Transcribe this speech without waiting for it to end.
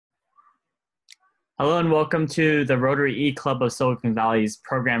Hello and welcome to the Rotary eClub of Silicon Valley's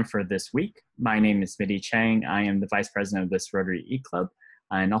program for this week. My name is Mitty Chang. I am the Vice President of this Rotary eClub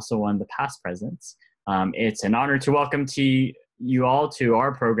and also one of the past presidents. It's an honor to welcome you all to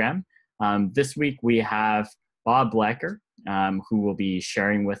our program. This week we have Bob Blecker, who will be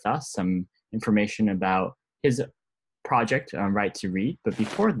sharing with us some information about his project, Right to Read. But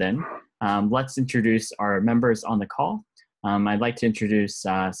before then, let's introduce our members on the call. I'd like to introduce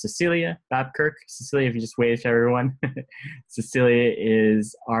Cecilia Babkirk. Cecilia, if you just wave to everyone. Cecilia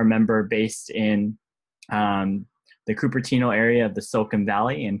is our member based in the Cupertino area of the Silicon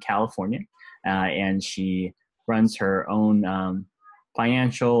Valley in California. And she runs her own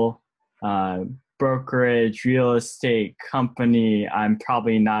financial brokerage, real estate company. I'm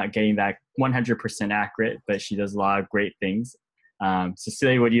probably not getting that 100% accurate, but she does a lot of great things.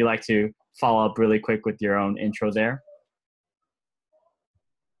 Cecilia, would you like to follow up really quick with your own intro there?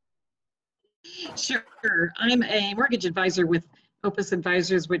 Sure. I'm a mortgage advisor with Opus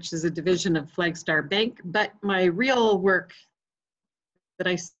Advisors, which is a division of Flagstar Bank. But my real work that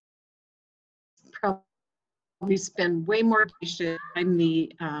I probably spend way more time, I'm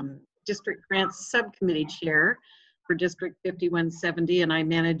the District Grants Subcommittee Chair for District 5170, and I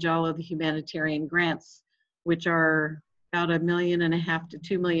manage all of the humanitarian grants, which are about $1.5 million to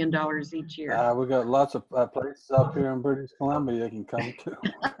 $2 million each year. We've got lots of places up here in British Columbia you can come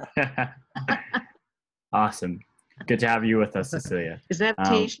to. Awesome. Good to have you with us, Cecilia. Is that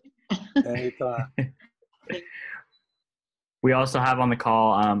invitation? Anytime. We also have on the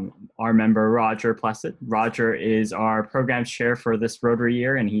call our member, Roger Plessett. Roger is our program chair for this Rotary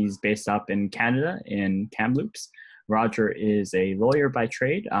year, and he's based up in Canada, in Kamloops. Roger is a lawyer by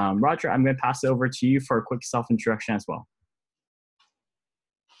trade. Roger, I'm going to pass it over to you for a quick self-introduction as well.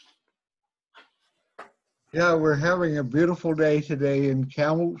 Yeah, we're having a beautiful day today in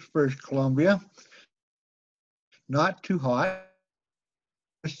Kamloops, British Columbia. Not too hot.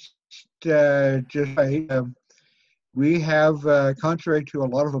 Just right. We have, contrary to a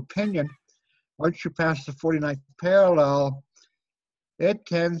lot of opinion, once you pass the 49th parallel, it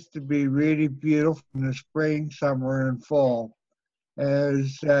tends to be really beautiful in the spring, summer, and fall.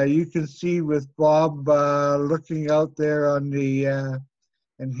 As you can see with Bob looking out there on the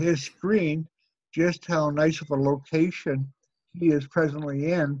in his screen, just how nice of a location he is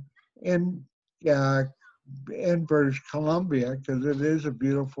presently in British Columbia, because it is a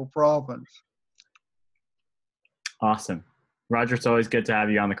beautiful province. Awesome. Roger, it's always good to have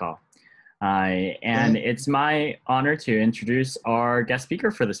you on the call. And it's my honor to introduce our guest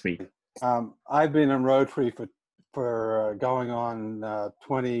speaker for this week. I've been in Rotary for going on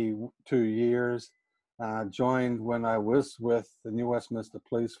 22 years. Joined when I was with the New Westminster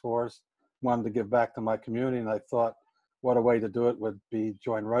Police Force. Wanted to give back to my community, and I thought what a way to do it would be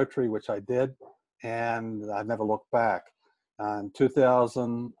join Rotary, which I did, and I never looked back. In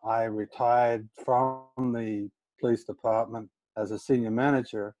 2000, I retired from the police department as a senior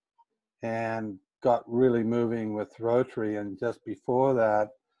manager and got really moving with Rotary. And just before that,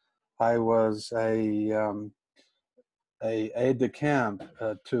 I was a aide de camp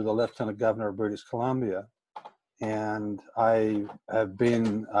to the Lieutenant Governor of British Columbia. And I'm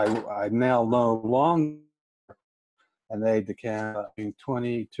now no longer an aide de camp, being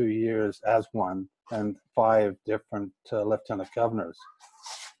 22 years as one and 5 different lieutenant governors.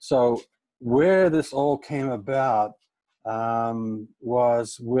 So where this all came about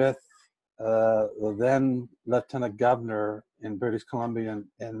was with the then lieutenant governor in British Columbia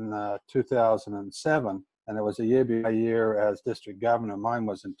in 2007, and it was a year by year as district governor. Mine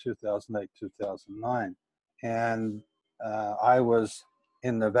was in 2008, 2009. And I was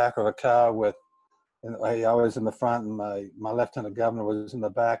in the back of a car I was in the front, and my lieutenant governor was in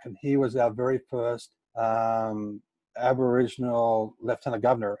the back, and he was our very first Aboriginal lieutenant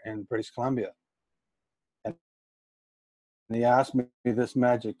governor in British Columbia. And he asked me this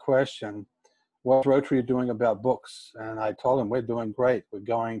magic question: what's Rotary doing about books? And I told him, we're doing great. We're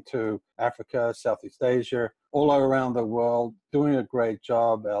going to Africa, Southeast Asia, all around the world, doing a great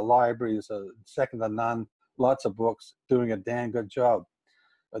job. Our libraries are second to none. Lots of books, doing a damn good job.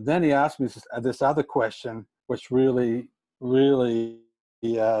 But then he asked me this other question, which really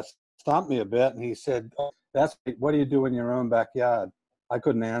stumped me a bit. And he said, what do you do in your own backyard? I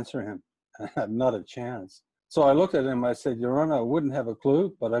couldn't answer him. Not a chance. So I looked at him. I said, Your Honor, I wouldn't have a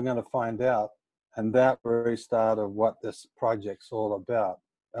clue, but I'm going to find out. And that very start of what this project's all about.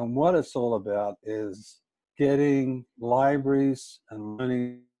 And what it's all about is getting libraries and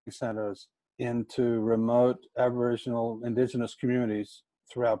learning centers into remote Aboriginal Indigenous communities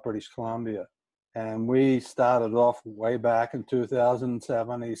throughout British Columbia. And we started off way back in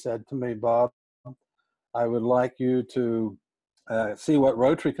 2007. He said to me, Bob, I would like you to see what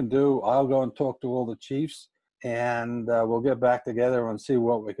Rotary can do. I'll go and talk to all the chiefs, and we'll get back together and see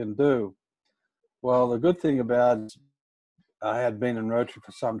what we can do. Well, the good thing about it, I had been in Rotary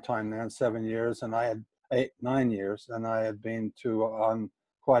for some time now, 7 years, and I had 9 years, and I had been to on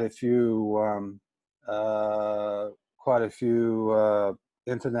quite a few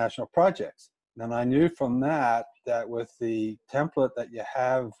international projects. And I knew from that with the template that you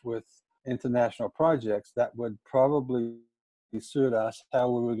have with international projects, that would probably suit us how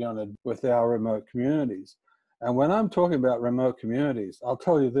we were going to with our remote communities. And when I'm talking about remote communities, I'll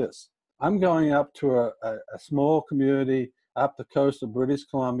tell you this. I'm going up to a small community up the coast of British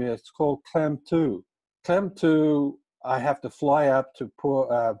Columbia. It's called Clem-2. Clem-2, I have to fly up to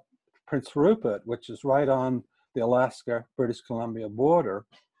Prince Rupert, which is right on the Alaska-British Columbia border.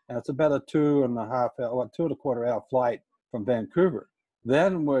 And it's about a 2.25 hour flight from Vancouver.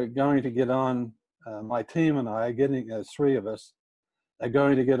 Then we're going to get on, my team and I, three of us, are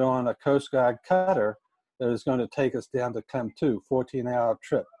going to get on a Coast Guard cutter that is going to take us down to Clem-2, 14-hour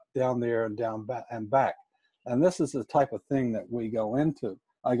trip down there and down back and back. And this is the type of thing that we go into.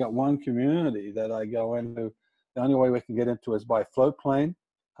 I got one community that I go into. The only way we can get into is by float plane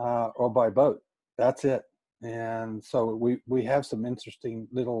or by boat. That's it. And so we have some interesting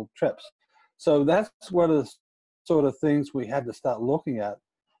little trips. So that's one of the sort of things we had to start looking at.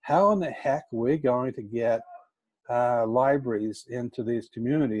 How in the heck are we going to get libraries into these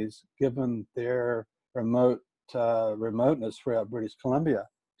communities given their remoteness throughout British Columbia?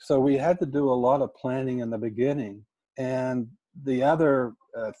 So we had to do a lot of planning in the beginning. And the other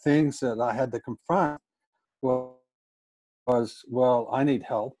things that I had to confront was, well, I need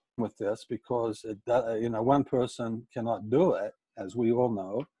help with this because one person cannot do it, as we all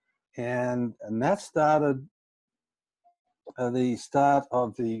know. And that started the start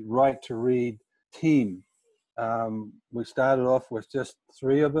of the Right to Read team. We started off with just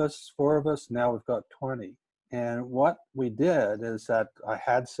 4 of us. Now we've got 20. And what we did is that I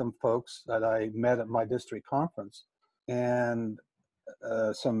had some folks that I met at my district conference, and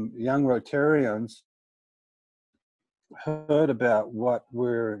some young Rotarians heard about what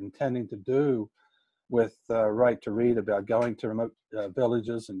we're intending to do with Right to Read, about going to remote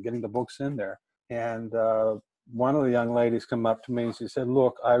villages and getting the books in there. And one of the young ladies come up to me and she said,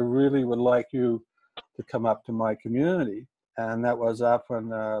 look, I really would like you to come up to my community. And that was up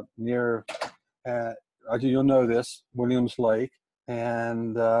near, you'll know this, Williams Lake.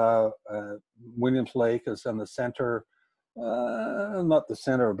 And Williams Lake is in the center, not the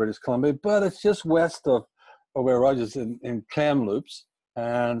center of British Columbia, but it's just west of where Roger's in Kamloops.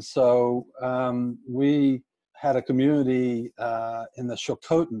 And so we had a community in the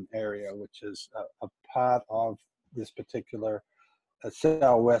Chilcotin area, which is a part of this particular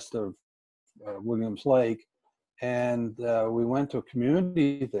southwest of Williams Lake. And we went to a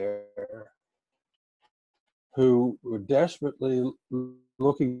community there who were desperately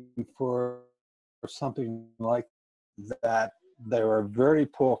looking for something like that. They were a very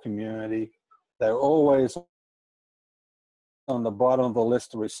poor community. They were always on the bottom of the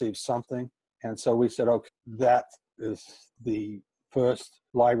list to receive something. And so we said, okay, that is the first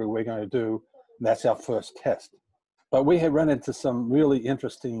library we're going to do. That's our first test. But we had run into some really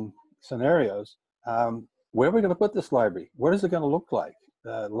interesting scenarios. Where are we going to put this library? What is it going to look like?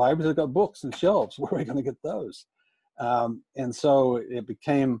 Libraries have got books and shelves. Where are we going to get those? And so it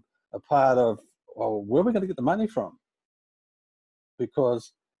became a part of, well, where are we going to get the money from?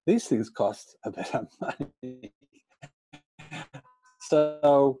 Because these things cost a bit of money.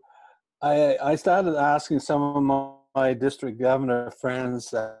 So I started asking some of my district governor friends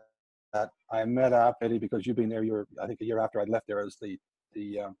that I met up, Eddie, because you've been there, I think a year after I left there as the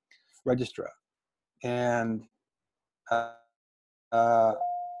registrar. And I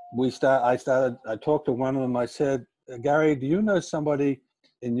talked to one of them. I said, Gary, do you know somebody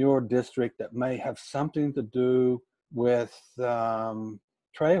in your district that may have something to do with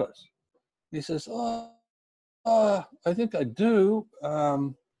trailers? He says, I think I do.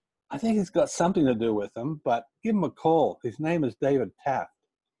 I think he's got something to do with them, but give him a call. His name is David Taft.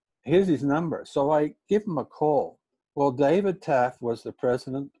 Here's his number. So I give him a call. Well, David Taft was the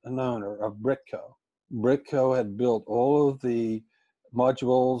president and owner of Britco. Britco had built all of the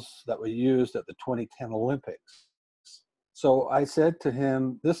modules that were used at the 2010 Olympics. So I said to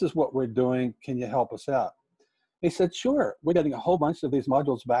him, this is what we're doing. Can you help us out? He said, sure. We're getting a whole bunch of these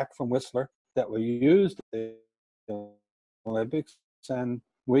modules back from Whistler that were used at the Olympics, and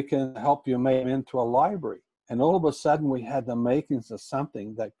we can help you make them into a library. And all of a sudden, we had the makings of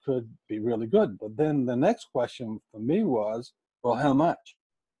something that could be really good. But then the next question for me was, well, how much?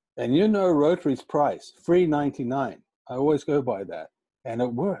 And you know Rotary's price, $3.99. I always go by that, and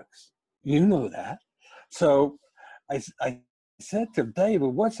it works. You know that. So I said to David,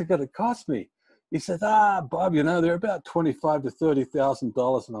 what's it going to cost me? He said, Bob, you know, they're about $25,000 to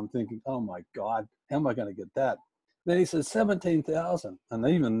 $30,000. And I'm thinking, oh my God, how am I going to get that? Then he said, 17,000. And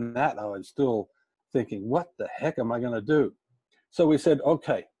even that, I was still thinking, what the heck am I going to do? So we said,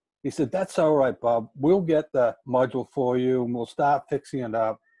 okay. He said, that's all right, Bob. We'll get the module for you and we'll start fixing it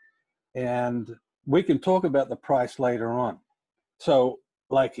up. And we can talk about the price later on. So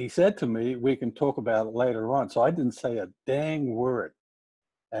like he said to me, we can talk about it later on. So I didn't say a dang word.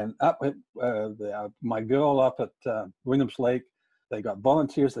 And up at my girl up at Williams Lake, they got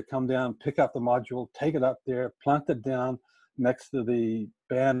volunteers that come down, pick up the module, take it up there, plant it down next to the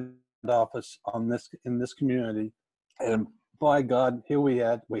band office in this community. And by God, here we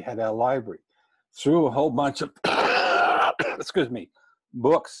had our library. Threw a whole bunch of, excuse me,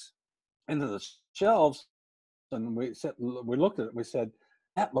 books into the shelves. And we looked at it, we said,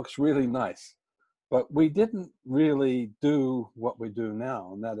 that looks really nice. But we didn't really do what we do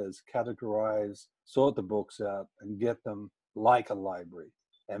now, and that is categorize, sort the books out, and get them like a library,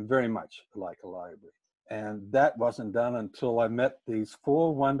 and very much like a library. And that wasn't done until I met these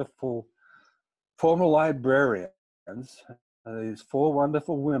four wonderful former librarians, these four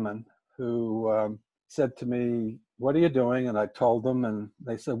wonderful women who said to me, what are you doing? And I told them, and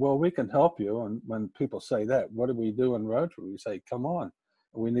they said, well, we can help you. And when people say that, what do we do in Rotary? We say, come on,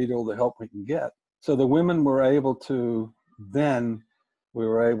 we need all the help we can get. So the women were able to, then we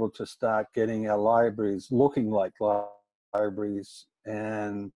were able to start getting our libraries looking like libraries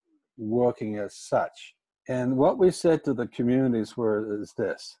and working as such. And what we said to the communities is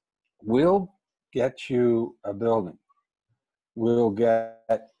this: we'll get you a building. We'll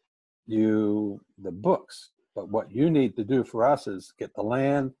get you the books. But what you need to do for us is get the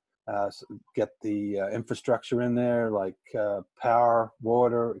land, get the infrastructure in there, like power,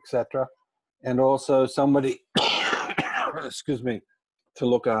 water, etc. And also somebody, excuse me, to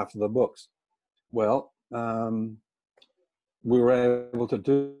look after the books. Well, we were able to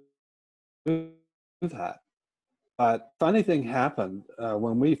do that. But funny thing happened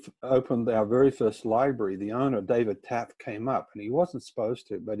when we opened our very first library. The owner, David Taft, came up, and he wasn't supposed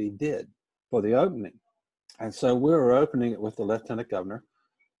to, but he did for the opening. And so we were opening it with the Lieutenant Governor.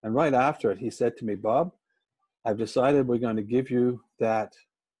 And right after it, he said to me, Bob, I've decided we're going to give you that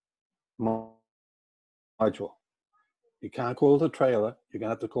module. You can't call it a trailer. You're going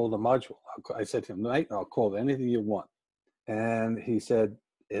to have to call it a module. I said to him, mate, I'll call it anything you want. And he said,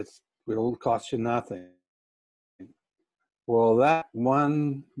 it'll cost you nothing. Well, that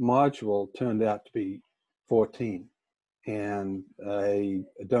one module turned out to be 14, and a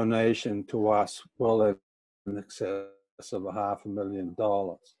donation to us well in excess of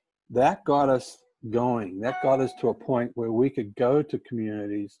 $500,000. That got us going. That got us to a point where we could go to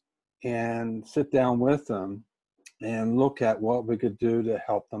communities and sit down with them and look at what we could do to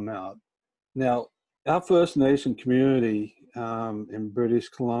help them out. Now, our First Nation community in British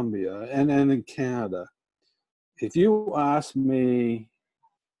Columbia and in Canada, if you ask me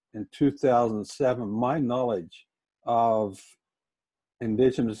in 2007, my knowledge of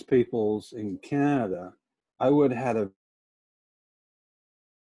Indigenous peoples in Canada, I would have had a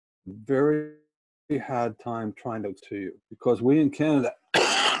very hard time trying to you, because we in Canada,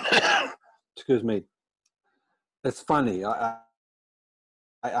 excuse me, it's funny.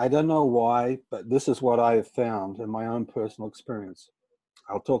 I don't know why, but this is what I have found in my own personal experience.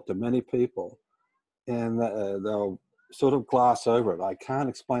 I'll talk to many people, and they'll sort of gloss over it. I can't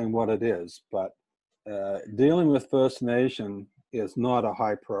explain what it is, but dealing with First Nation is not a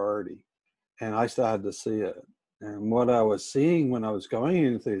high priority. And I started to see it. And what I was seeing when I was going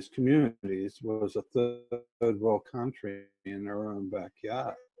into these communities was a third world country in their own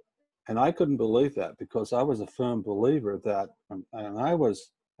backyard. And I couldn't believe that, because I was a firm believer that, and I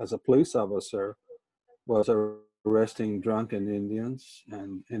was, as a police officer, was arresting drunken Indians,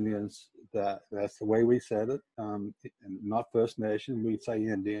 and Indians, that's the way we said it, not First Nation, we say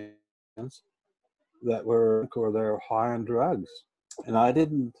Indians, that were, or they're high on drugs. And I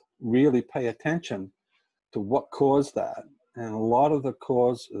didn't really pay attention to what caused that. And a lot of the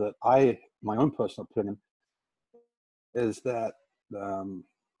cause that my own personal opinion, is that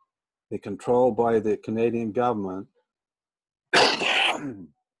they're controlled by the Canadian government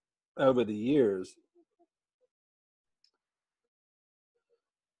over the years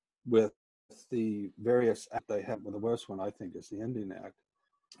with the various acts they have. Well, the worst one, I think, is the Indian Act.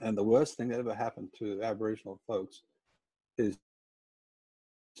 And the worst thing that ever happened to Aboriginal folks is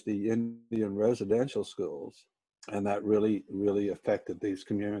the Indian residential schools And that really, really affected these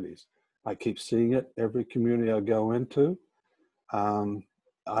communities. I keep seeing it every community I go into.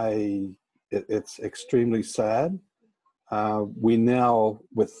 It's extremely sad. We now,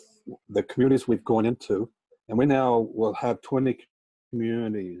 with the communities we've gone into, and we now will have 20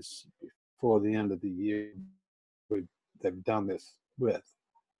 communities before the end of the year they've done this with,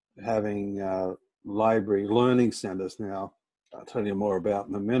 having library learning centers now, I'll tell you more about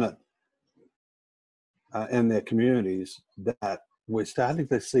in a minute, in their communities, that we're starting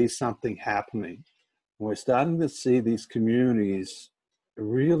to see something happening. We're starting to see these communities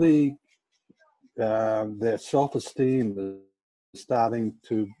really, their self-esteem is starting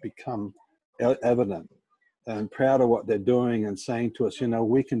to become evident, and proud of what they're doing and saying to us, you know,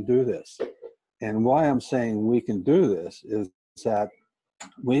 we can do this. And why I'm saying we can do this is that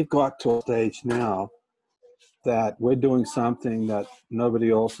we've got to a stage now that we're doing something that nobody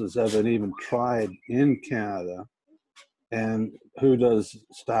else has ever even tried in Canada. And who does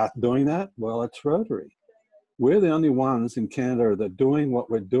start doing that? Well, it's Rotary. We're the only ones in Canada that are doing what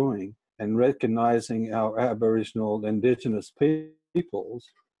we're doing and recognizing our Aboriginal Indigenous peoples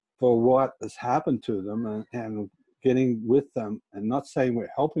for what has happened to them, and getting with them, and not saying we're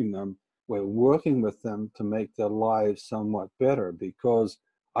helping them, we're working with them to make their lives somewhat better. Because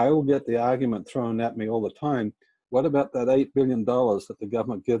I will get the argument thrown at me all the time, what about that $8 billion that the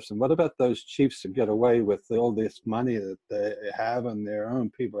government gives them? What about those chiefs that get away with all this money that they have and their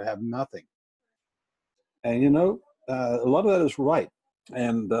own people have nothing? And you know, a lot of that is right.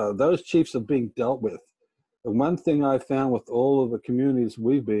 And those chiefs are being dealt with. The one thing I found with all of the communities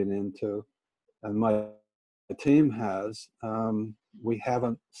we've been into, and my team has, we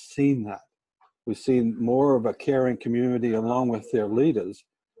haven't seen that. We've seen more of a caring community along with their leaders,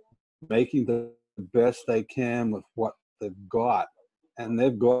 making the best they can with what they've got. And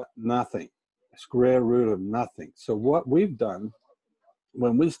they've got nothing, a square root of nothing. So what we've done,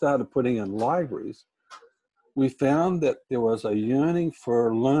 when we started putting in libraries, we found that there was a yearning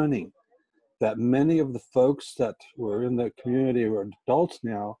for learning, that many of the folks that were in the community who are adults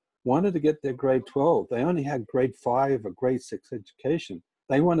now wanted to get their grade 12. They only had grade 5 or grade 6 education.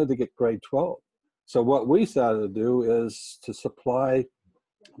 They wanted to get grade 12. So what we started to do is to supply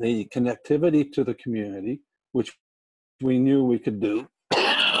the connectivity to the community, which we knew we could do.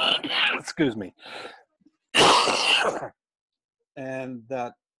 Excuse me. And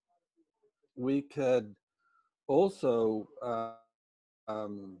that we could also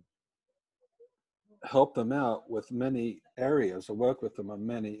help them out with many areas, or work with them in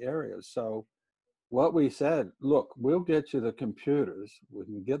many areas. So what we said, look, we'll get you the computers, we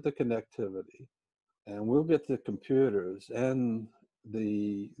can get the connectivity, and we'll get the computers, and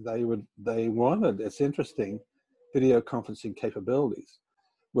they wanted, it's interesting, video conferencing capabilities.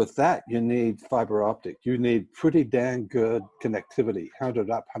 With that, you need fiber optic. You need pretty dang good connectivity,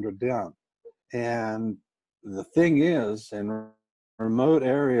 100 up, 100 down. And the thing is, in remote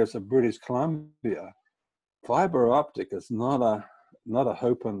areas of British Columbia, fiber optic is not a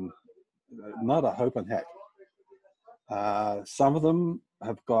hope and heck. Some of them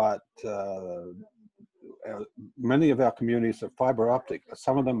have got, many of our communities are fiber optic, but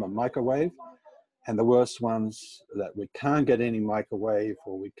some of them are microwave, and the worst ones that we can't get any microwave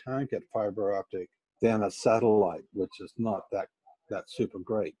or we can't get fiber optic, then a satellite, which is not that super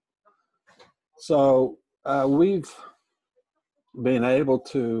great. So we've been able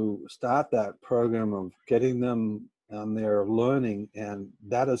to start that program of getting them on their learning, and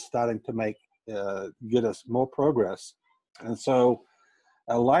that is starting to make get us more progress. And so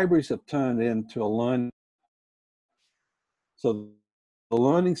our libraries have turned into a learning. So the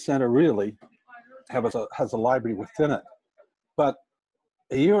Learning Center really has a library within it. But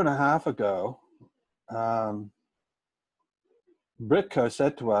a year and a half ago, Britco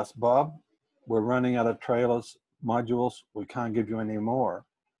said to us, Bob, we're running out of trailers, modules, we can't give you any more.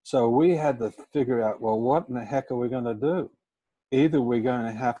 So we had to figure out, well, what in the heck are we going to do? Either we're going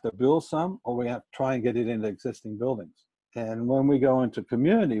to have to build some, or we have to try and get it into existing buildings. And when we go into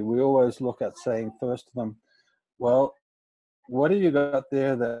community, we always look at saying first to them, well, what do you got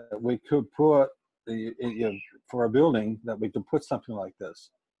there that we could put for a building that we could put something like this?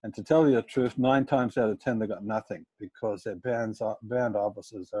 And to tell you the truth, 9 times out of 10, they got nothing, because their band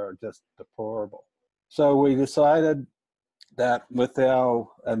offices are just deplorable. So we decided that with our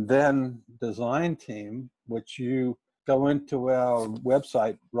then design team, which you go into our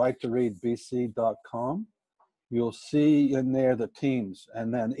website, write2readbc.com, you'll see in there the teams.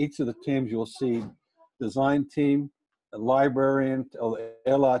 And then each of the teams, you'll see design team, a librarian,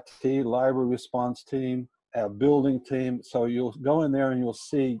 LRT, library response team, our building team. So you'll go in there and you'll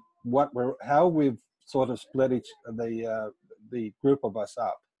see how we've sort of split the group of us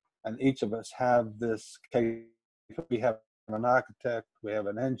up, and each of us have this case. We have an architect, we have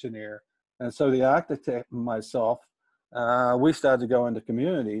an engineer, and so the architect and myself, we started to go into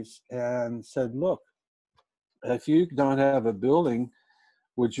communities and said, look, if you don't have a building,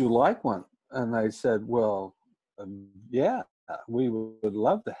 would you like one? And they said, well, yeah, we would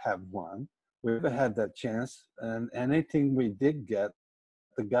love to have one. We never had that chance, and anything we did get,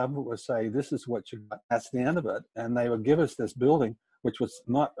 the government would say, this is what you got. That's the end of it. And they would give us this building, which was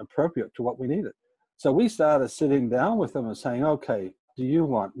not appropriate to what we needed. So we started sitting down with them and saying, okay,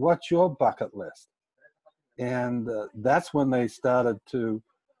 what's your bucket list? And that's when they started to,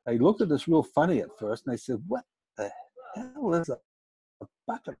 they looked at us real funny at first, and they said, what the hell is a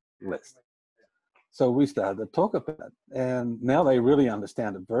bucket list? So we started to talk about it. And now they really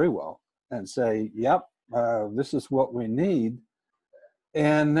understand it very well and say, yep, this is what we need.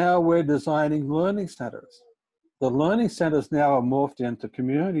 And now we're designing learning centers. The learning centers now are morphed into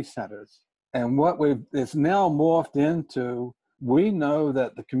community centers. And it's now morphed into, we know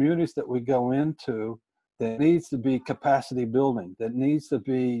that the communities that we go into, there needs to be capacity building. There needs to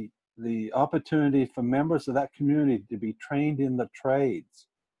be the opportunity for members of that community to be trained in the trades.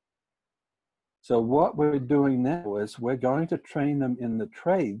 So what we're doing now is we're going to train them in the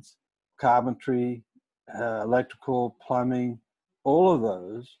trades, carpentry, electrical, plumbing, all of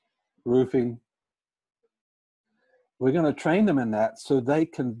those, roofing. We're going to train them in that so they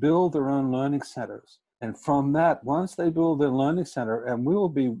can build their own learning centers. And from that, once they build their learning center, and we will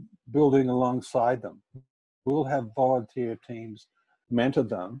be building alongside them, we'll have volunteer teams mentor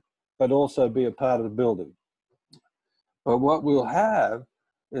them, but also be a part of the building. But what we'll have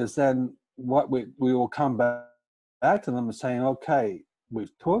is then what we will come back to them and saying, okay,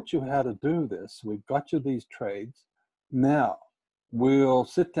 we've taught you how to do this. We've got you these trades. Now we'll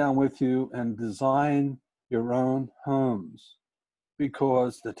sit down with you and design your own homes,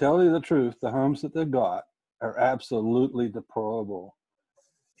 because to tell you the truth, the homes that they've got are absolutely deplorable.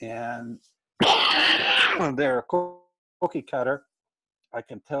 And they're a cookie cutter. I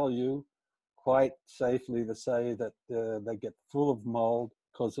can tell you quite safely to say that they get full of mold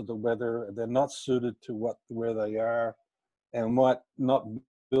because of the weather. They're not suited to where they are, and not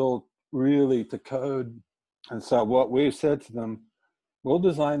built really to code. And so what we've said to them, we'll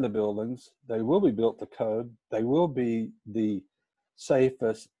design the buildings. They will be built to code. They will be the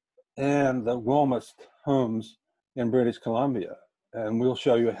safest and the warmest homes in British Columbia. And we'll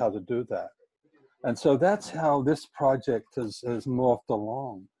show you how to do that. And so that's how this project has morphed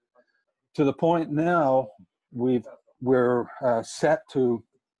along. To the point now, we're set to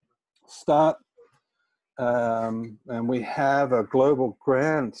start, and we have a global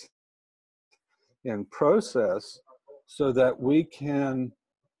grant in process so that we can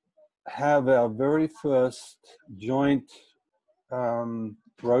have our very first joint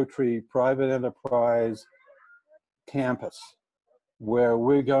Rotary private enterprise campus, where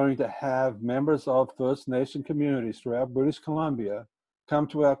we're going to have members of First Nation communities throughout British Columbia come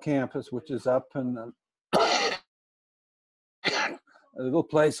to our campus, which is up in a little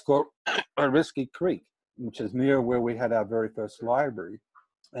place called Risky Creek, which is near where we had our very first library.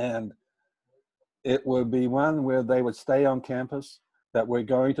 And it would be one where they would stay on campus, that we're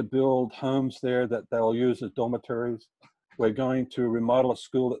going to build homes there that they'll use as dormitories. We're going to remodel a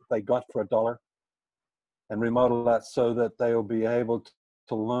school that they got for $1 and remodel that so that they'll be able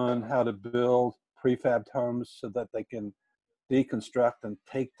to learn how to build prefabbed homes so that they can deconstruct and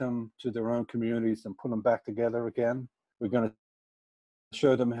take them to their own communities and put them back together again. We're going to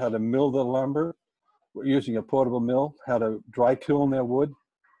show them how to mill the lumber. We're using a portable mill, how to dry kiln their wood.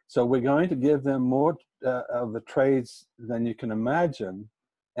 So we're going to give them more of the trades than you can imagine.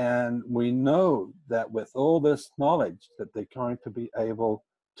 And we know that with all this knowledge that they're going to be able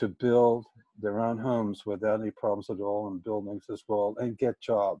to build their own homes without any problems at all, and buildings as well, and get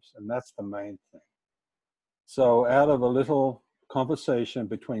jobs. And that's the main thing. So out of a little conversation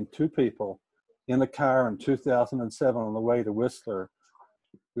between two people in the car in 2007 on the way to Whistler,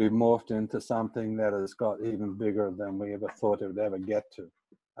 we've morphed into something that has got even bigger than we ever thought it would ever get to.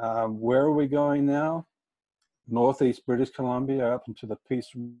 Where are we going now? Northeast British Columbia, up into the Peace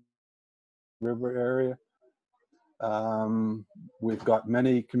River area. We've got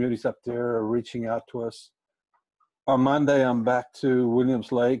many communities up there reaching out to us. On Monday, I'm back to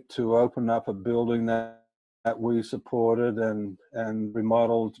Williams Lake to open up a building that we supported and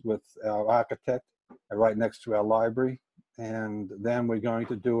remodeled with our architect right next to our library. And then we're going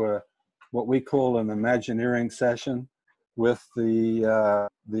to do what we call an Imagineering session with the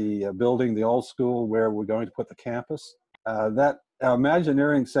building, the old school, where we're going to put the campus. That our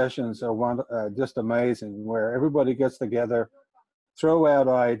Imagineering sessions are just amazing, where everybody gets together, throw out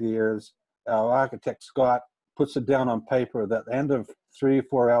ideas. Our architect, Scott, puts it down on paper. At the end of 3 or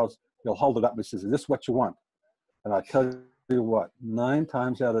 4 hours, he'll hold it up and says, "Is this what you want?" And I tell you what, 9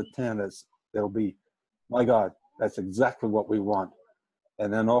 times out of 10, it'll be, "My God, that's exactly what we want."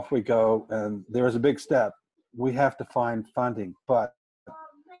 And then off we go. And there is a big step. We have to find funding, but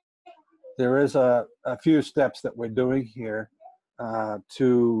there is a few steps that we're doing here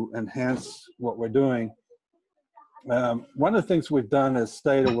to enhance what we're doing. One of the things we've done is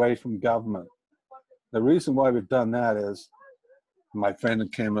stayed away from government. The reason why we've done that is, my friend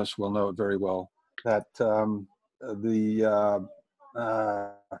and chemist will know it very well, that the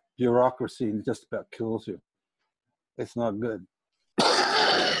bureaucracy just about kills you. It's not good.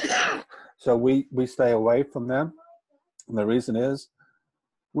 So we stay away from them. And the reason is,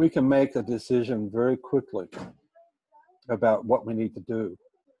 we can make a decision very quickly about what we need to do.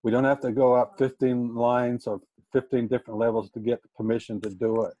 We don't have to go up 15 lines or 15 different levels to get permission to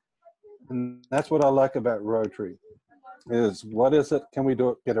do it. And that's what I like about Rotary, is what is it, can we do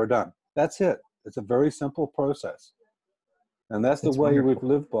it, get it done? That's it. It's a very simple process. And that's the way we've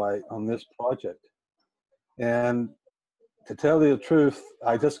lived by on this project. And to tell you the truth,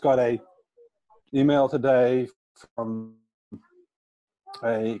 I just got a email today from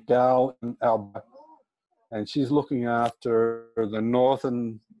a gal in Alberta, and she's looking after the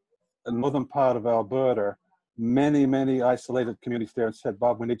northern part of Alberta, many isolated communities there, and said,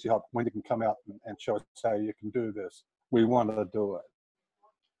 "Bob, we need your help. When you can come out and show us how you can do this. We want to do it."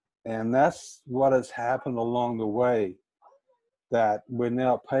 And that's what has happened along the way, that we're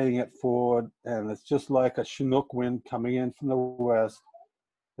now paying it forward, and it's just like a Chinook wind coming in from the west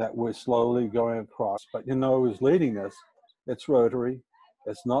that we're slowly going across. But you know who's leading us? It's Rotary.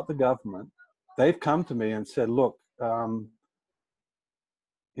 It's not the government. They've come to me and said, "Look, you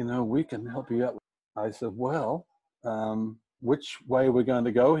know, we can help you out." I said, "Well, which way are we going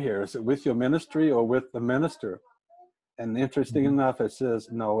to go here? Is it with your ministry or with the minister?" And interesting enough, it says,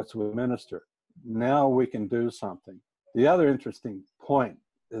 "No, it's with the minister." Now we can do something. The other interesting point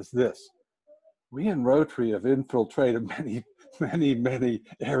is this. We in Rotary have infiltrated many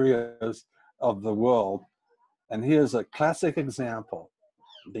areas of the world. And here's a classic example.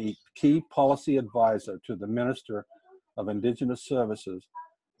 The key policy advisor to the Minister of Indigenous Services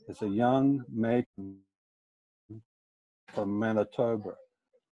is a young matron from Manitoba.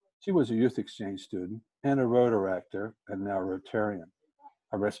 She was a youth exchange student and a Rotaractor, and now a Rotarian.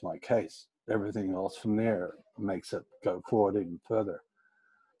 I rest my case. Everything else from there makes it go forward even further.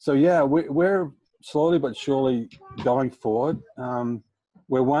 So yeah, we're slowly but surely going forward.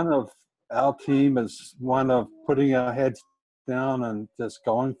 Our team is one of putting our heads down and just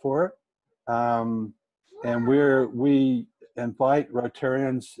going for it. And we invite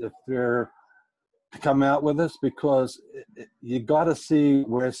Rotarians, if they're, to come out with us, because you got to see what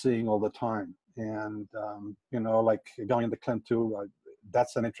we're seeing all the time. And you know, like going into Clem too,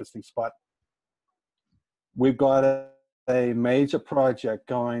 that's an interesting spot. We've got a major project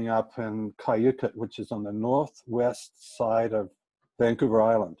going up in Cayucot, which is on the northwest side of Vancouver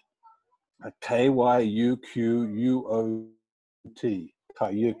Island. A K-Y-U-Q-U-O-T,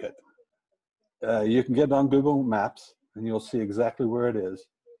 Cayucot. You can get on Google Maps and you'll see exactly where it is.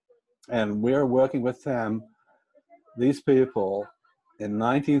 And we're working with them. These people in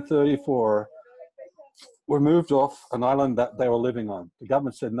 1934 were moved off an island that they were living on. The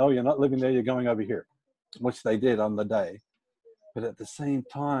government said, "No, you're not living there, you're going over here," which they did on the day. But at the same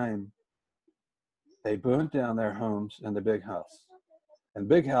time, they burned down their homes and the Big House. And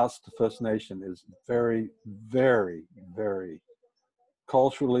Big House, the First Nation, is very, very, very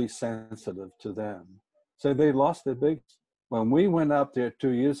culturally sensitive to them. So they lost their big. When we went up there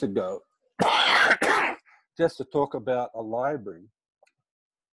 2 years ago, just to talk about a library,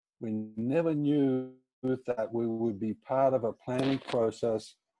 we never knew that we would be part of a planning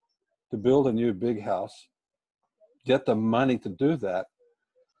process to build a new Big House, get the money to do that,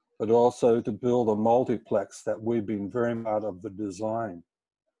 but also to build a multiplex that we've been very much of the design.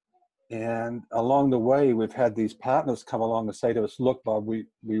 And along the way, we've had these partners come along and say to us, "Look, Bob, we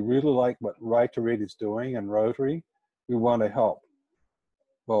really like what Right to Read is doing and Rotary. We want to help."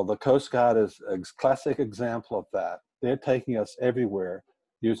 Well, the Coast Guard is a classic example of that. They're taking us everywhere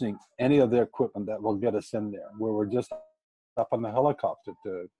using any of their equipment that will get us in there. Where we're just up on the helicopter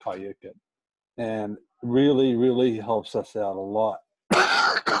to Cayucot. And really helps us out a lot.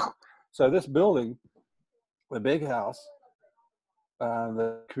 So this building, the Big House,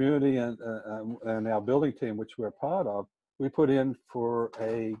 the community and our building team, which we're part of, we put in for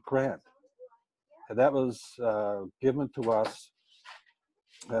a grant. And that was given to us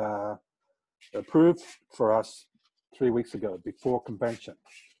approved for us 3 weeks ago before convention,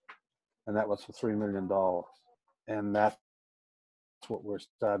 and that was for $3 million, and that's what we're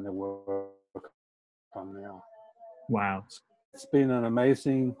starting to work on now. Wow. It's been an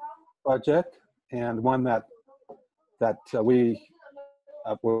amazing project, and one that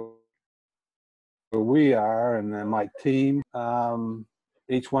where we are, and then my team,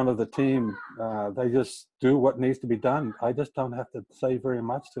 each one of the team, they just do what needs to be done. I just don't have to say very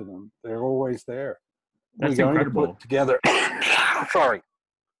much to them. They're always there. That's We're going incredible. to put together. Sorry.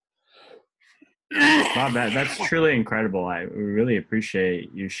 Bob, that's truly incredible. I really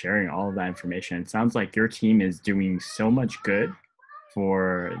appreciate you sharing all of that information. It sounds like your team is doing so much good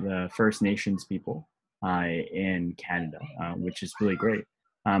for the First Nations people in Canada, which is really great.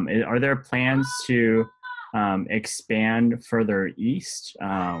 Are there plans to expand further east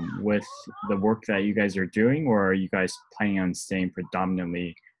with the work that you guys are doing, or are you guys planning on staying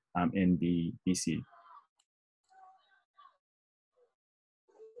predominantly in BC?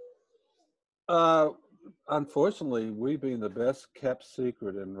 Unfortunately, we've been the best kept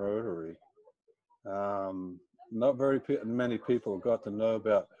secret in Rotary. Not very many people got to know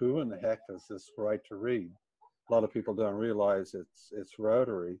about who in the heck is this Right to Read. A lot of people don't realize it's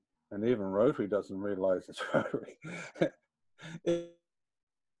Rotary, and even Rotary doesn't realize it's Rotary.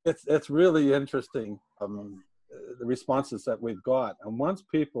 It's really interesting, the responses that we've got, and once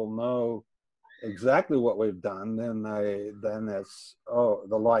people know exactly what we've done, then it's, oh,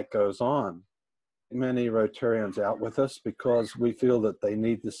 the light goes on. Many Rotarians out with us because we feel that they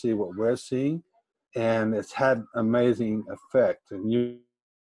need to see what we're seeing, and it's had amazing effect. And you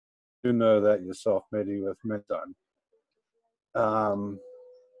know that yourself, Mitty, with Midon.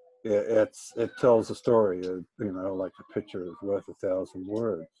 It tells a story, like a picture is worth 1,000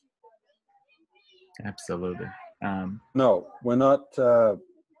 words. Absolutely. No, we're not.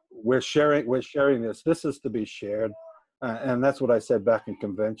 We're sharing this. This is to be shared, and that's what I said back in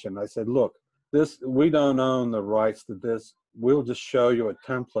convention. I said, look, we don't own the rights to this. We'll just show you a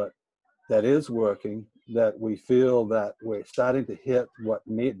template that is working, that we feel that we're starting to hit what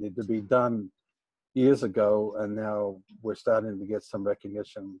needed to be done years ago, and now we're starting to get some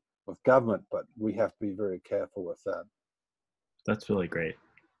recognition with government, but we have to be very careful with that. That's really great.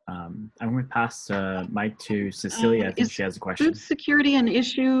 I'm going to pass mic to Cecilia. I think she has a question. Food security an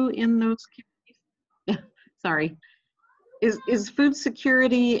issue in those communities? Sorry. Is food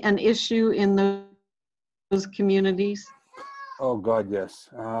security an issue in those communities? Oh God, yes.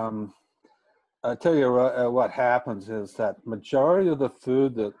 I tell you what happens is that majority of the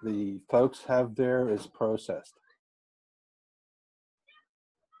food that the folks have there is processed.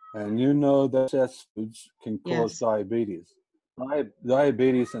 And you know that processed foods can cause diabetes.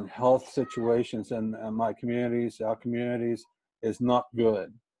 Diabetes and health situations in my communities, our communities, is not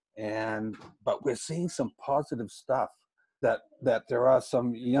good. But we're seeing some positive stuff, that there are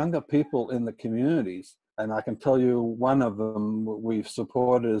some younger people in the communities, and I can tell you one of them we've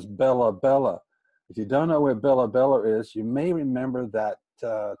supported is Bella Bella. If you don't know where Bella Bella is, you may remember that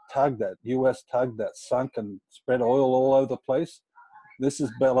tug, that U.S. tug that sunk and spread oil all over the place. This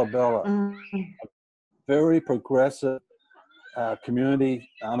is Bella Bella. A very progressive community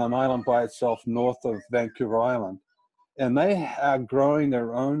on an island by itself north of Vancouver Island. And they are growing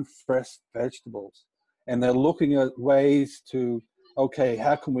their own fresh vegetables. And they're looking at ways to, okay,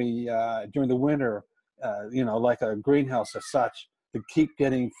 how can we, during the winter, like a greenhouse as such, to keep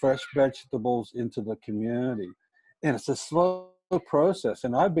getting fresh vegetables into the community. And it's a slow process.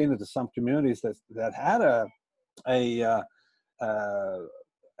 And I've been into some communities that had a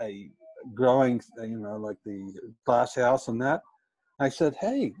growing, like the glass house and that. I said,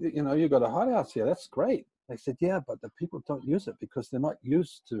 hey, you got a hothouse here. That's great. They said, yeah, but the people don't use it because they're not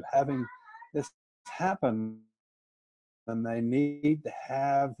used to having this happen. And they need to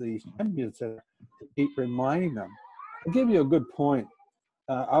have these champions to keep reminding them. I'll give you a good point.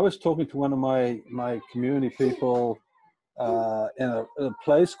 I was talking to one of my community people in a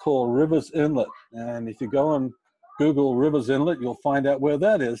place called Rivers Inlet. And if you go on Google Rivers Inlet, you'll find out where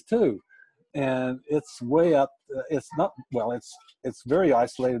that is too. And it's way up. It's not, well, it's very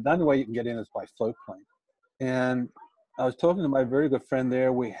isolated. The only way you can get in is by float plane. And I was talking to my very good friend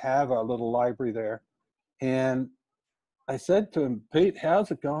there. We have a little library there. And I said to him, Pete,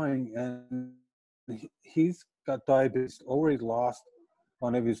 how's it going? And he's got diabetes, already lost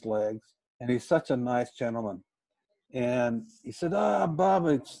one of his legs. And he's such a nice gentleman. And he said, Bob,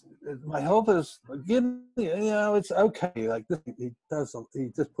 my health is getting, it's okay. Like this, he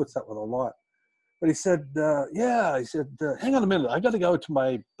just puts up with a lot. But he said, hang on a minute, I got to go to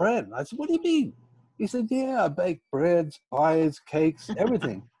my friend. I said, what do you mean? He said, yeah, I bake breads, pies, cakes,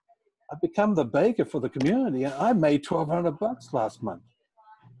 everything. I've become the baker for the community, and I made $1,200 last month.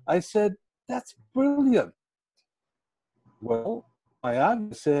 I said, that's brilliant. Well, my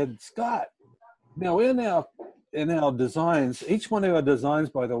aunt said, Scott, now in our designs, each one of our designs,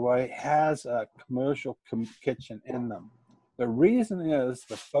 by the way, has a commercial kitchen in them. The reason is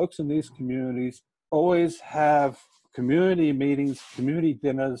the folks in these communities always have community meetings, community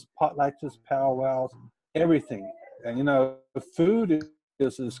dinners, potlatches, powwows, everything. And you know, the food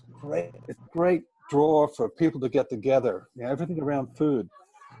is this great draw for people to get together. You know, everything around food.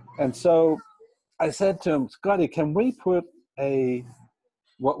 And so I said to him, Scotty, can we put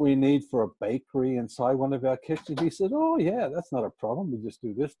what we need for a bakery inside one of our kitchens? He said, oh yeah, that's not a problem. We just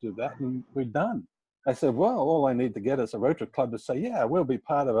do this, do that, and we're done. I said, well, all I need to get is a Rotary Club to say, yeah, we'll be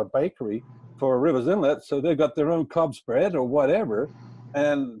part of a bakery for Rivers Inlet, so they've got their own Cobb's bread or whatever,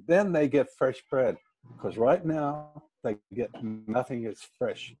 and then they get fresh bread. Because right now, they get nothing is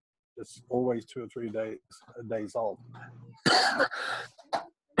fresh. It's always 2 or 3 days old.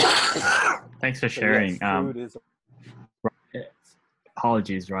 Thanks for So sharing. yes, food is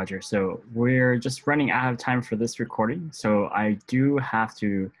Apologies, Roger. So we're just running out of time for this recording. So I do have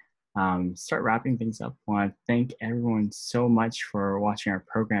to start wrapping things up. I want to thank everyone so much for watching our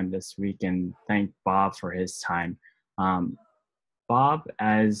program this week, and thank Bob for his time. Bob,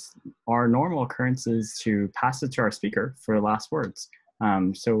 as our normal occurrence is to pass it to our speaker for last words.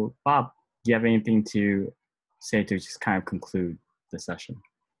 So Bob, do you have anything to say to just kind of conclude the session?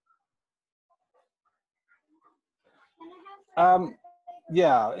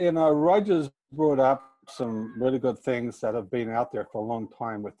 Yeah, you know, Roger's brought up some really good things that have been out there for a long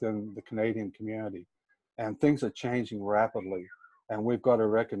time within the Canadian community, and things are changing rapidly, and we've got to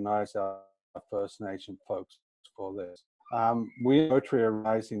recognize our First Nation folks for this. We at Rotary are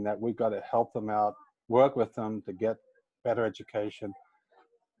realizing that we've got to help them out, work with them to get better education,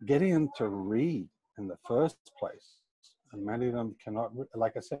 getting them to read in the first place, and many of them cannot,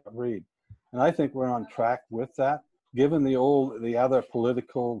 like I said, read. And I think we're on track with that. Given the other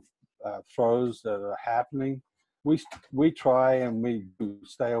political throws that are happening, we try and we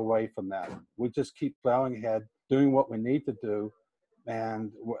stay away from that. We just keep plowing ahead, doing what we need to do.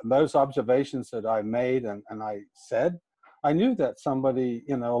 And those observations that I made and I said, I knew that somebody,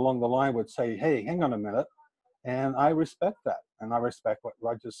 you know, along the line would say, hey, hang on a minute. And I respect that. And I respect what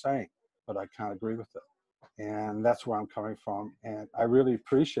Roger's saying, but I can't agree with it. And that's where I'm coming from. And I really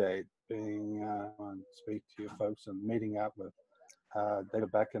appreciate being on speak to you folks and meeting up with David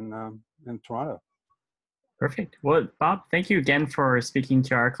back in Toronto. Perfect. Well, Bob, thank you again for speaking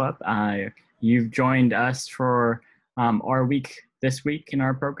to our club. You've joined us for our week this week in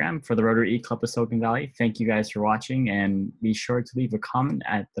our program for the Rotary eClub of Silicon Valley. Thank you guys for watching, and be sure to leave a comment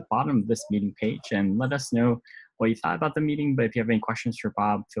at the bottom of this meeting page and let us know what you thought about the meeting. But if you have any questions for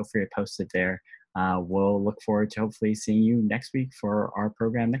Bob, feel free to post it there. We'll look forward to hopefully seeing you next week for our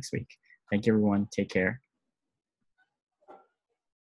program next week. Thank you, everyone. Take care.